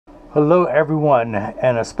Hello everyone,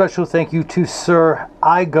 and a special thank you to Sir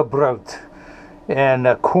Eyegabrote in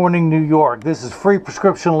Corning, New York. This is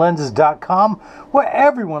freeprescriptionlenses.com, where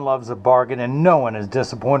everyone loves a bargain and no one is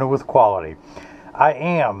disappointed with quality. I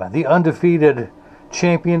am the undefeated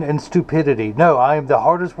champion in stupidity. No, I am the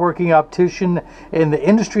hardest working optician in the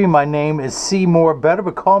industry. My name is See More Better,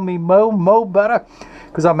 but call me Mo Better,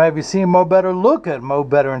 because I'm having you see Mo Better, look at Mo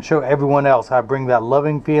Better, and show everyone else how I bring that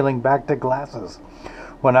loving feeling back to glasses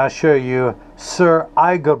when I show you Sir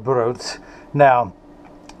Eyegabrotes. Now,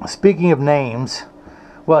 speaking of names,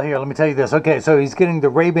 well, here, let me tell you this. Okay, so he's getting the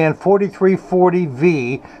Ray-Ban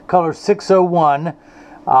 4340V, color 601.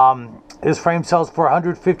 His frame sells for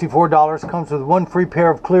 $154. Comes with one free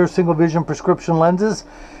pair of clear single vision prescription lenses.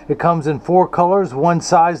 It comes in 4 colors, one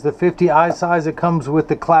size, the 50i size. It comes with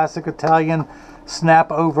the classic Italian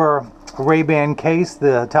snap over Ray-Ban case,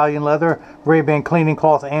 the Italian leather, Ray-Ban cleaning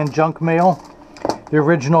cloth, and junk mail. The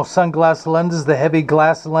original sunglass lenses, the heavy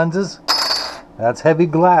glass lenses. That's heavy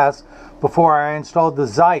glass. Before I installed the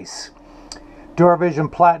Zeiss DuraVision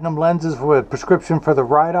Platinum lenses with prescription for the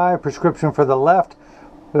right eye, prescription for the left.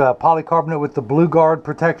 Polycarbonate with the blue guard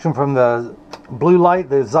protection from the blue light,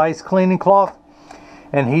 the Zeiss cleaning cloth.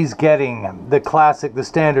 And he's getting the classic, the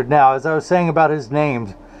standard. Now, as I was saying about his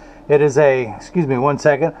names, it is a, excuse me one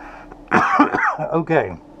second.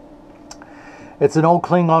 Okay. It's an old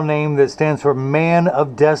Klingon name that stands for Man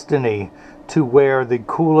of Destiny, to wear the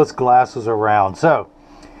coolest glasses around. So,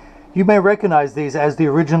 you may recognize these as the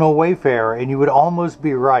original Wayfarer, and you would almost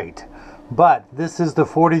be right. But this is the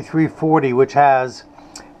 4340, which has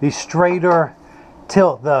the straighter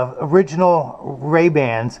tilt. The original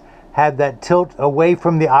Ray-Bans had that tilt away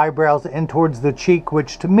from the eyebrows and towards the cheek,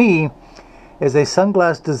 which to me is a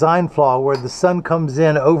sunglass design flaw where the sun comes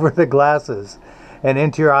in over the glasses and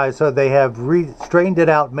into your eyes, so they have straightened it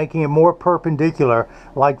out, making it more perpendicular,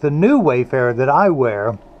 like the new Wayfarer that I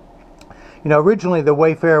wear. You know, originally the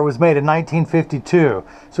Wayfarer was made in 1952,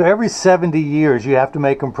 so every 70 years you have to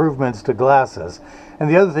make improvements to glasses. And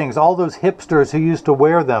the other thing is, all those hipsters who used to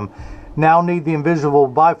wear them now need the invisible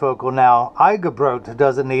bifocal. Now, Eyegabrote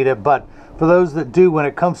doesn't need it, but for those that do, when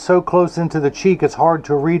it comes so close into the cheek, it's hard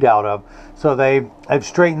to read out of. So they've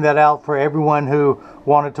straightened that out for everyone who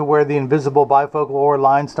wanted to wear the invisible bifocal or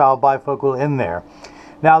line style bifocal in there.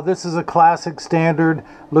 Now, this is a classic standard,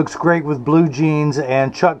 looks great with blue jeans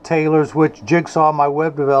and Chuck Taylors, which Jigsaw, my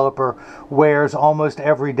web developer, wears almost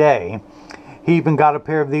every day. He even got a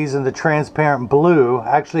pair of these in the transparent blue.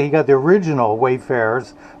 Actually, he got the original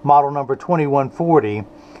Wayfarers, model number 2140,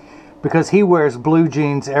 because he wears blue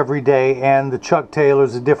jeans every day, and the Chuck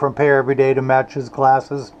Taylor's a different pair every day to match his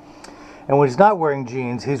glasses. And when he's not wearing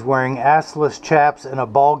jeans, he's wearing assless chaps and a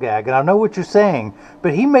ball gag. And I know what you're saying,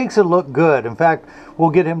 but he makes it look good. In fact,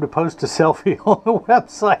 we'll get him to post a selfie on the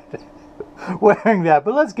website wearing that.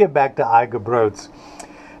 But let's get back to Eyegabrotes.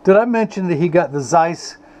 Did I mention that he got the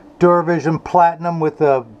Zeiss DuraVision Platinum with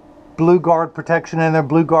the blue guard protection in there?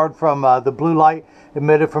 Blue guard from the blue light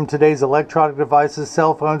emitted from today's electronic devices,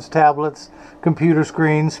 cell phones, tablets, computer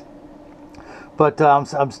screens. But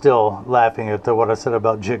I'm still laughing at what I said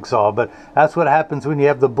about Jigsaw. But that's what happens when you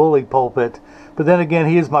have the bully pulpit. But then again,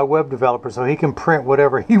 he is my web developer, so he can print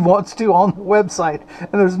whatever he wants to on the website.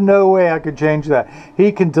 And there's no way I could change that.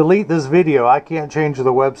 He can delete this video. I can't change the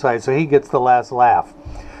website, so he gets the last laugh.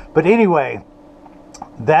 But anyway,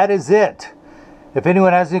 that is it. If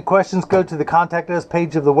anyone has any questions, go to the Contact Us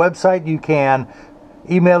page of the website. You can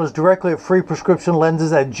email us directly at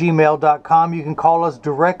freeprescriptionlenses@gmail.com. You can call us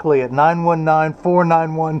directly at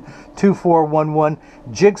 919-491-2411.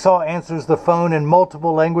 Jigsaw answers the phone in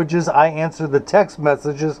multiple languages. I answer the text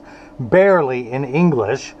messages barely in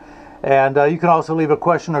English. And you can also leave a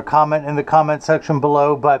question or comment in the comment section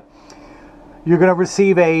below. But you're going to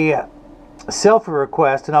receive a selfie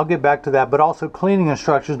request, and I'll get back to that, but also cleaning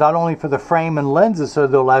instructions, not only for the frame and lenses so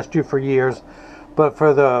they'll last you for years, but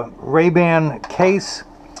for the Ray-Ban case,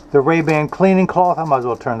 the Ray-Ban cleaning cloth. I might as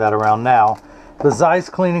well turn that around now. The Zeiss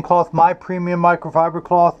cleaning cloth, my premium microfiber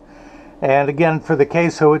cloth, and again for the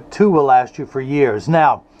case, so it too will last you for years.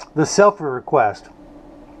 Now, the selfie request.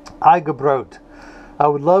 Eyegabrote, I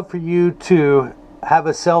would love for you to have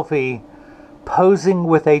a selfie posing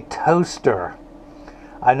with a toaster.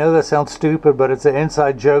 I know that sounds stupid, but it's an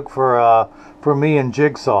inside joke for me and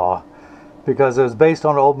Jigsaw, because it was based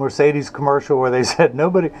on an old Mercedes commercial where they said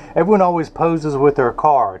everyone always poses with their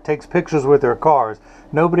car, takes pictures with their cars.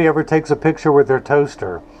 Nobody ever takes a picture with their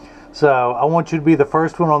toaster. So I want you to be the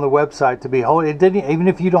first one on the website to be holding it. Even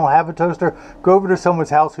if you don't have a toaster, go over to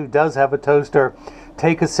someone's house who does have a toaster.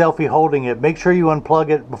 take a selfie holding it. Make sure you unplug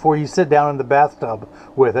it before you sit down in the bathtub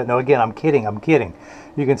with it. No, again, I'm kidding.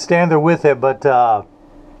 You can stand there with it, but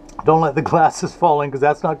don't let the glasses fall in, because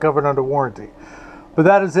that's not covered under warranty. But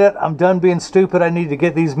that is it. I'm done being stupid. I need to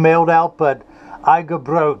get these mailed out. But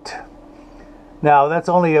Eyegabrote. Now, that's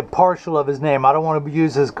only a partial of his name. I don't want to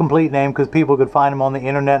use his complete name because people could find him on the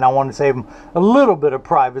internet, and I want to save him a little bit of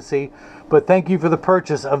privacy. But thank you for the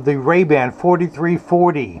purchase of the Ray-Ban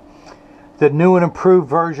 4340, the new and improved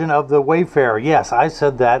version of the Wayfarer. Yes, I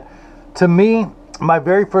said that. To me, my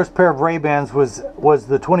very first pair of Ray-Bans was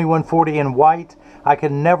the 2140 in white. I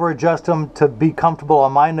can never adjust them to be comfortable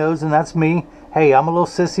on my nose, and that's me. Hey, I'm a little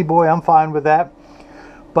sissy boy. I'm fine with that.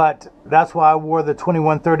 But that's why I wore the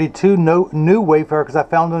 2132 new Wayfarer, because I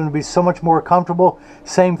found them to be so much more comfortable.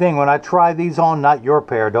 Same thing, when I try these on, not your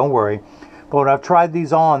pair, don't worry, but when I've tried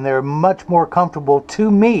these on, they're much more comfortable to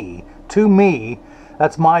me.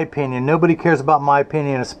 That's my opinion. Nobody cares about my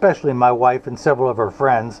opinion, especially my wife and several of her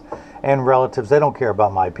friends and relatives. They don't care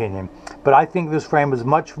about my opinion. But I think this frame is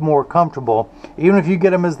much more comfortable, even if you get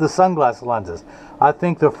them as the sunglass lenses. I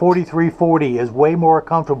think the 4340 is way more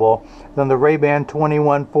comfortable than the Ray-Ban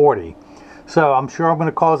 2140. So I'm sure I'm going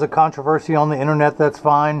to cause a controversy on the internet. That's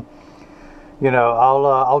fine. You know,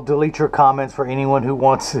 I'll delete your comments for anyone who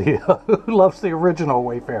wants the who loves the original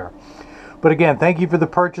Wayfarer. But again, thank you for the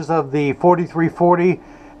purchase of the 4340,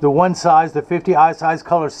 the one size, the 50 eye size,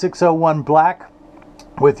 color 601 black,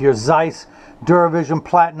 with your Zeiss DuraVision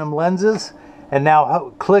Platinum lenses. And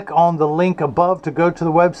now click on the link above to go to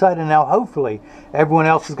the website, and now hopefully everyone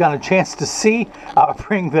else has got a chance to see. I'll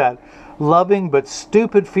bring that loving but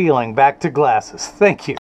stupid feeling back to glasses. Thank you.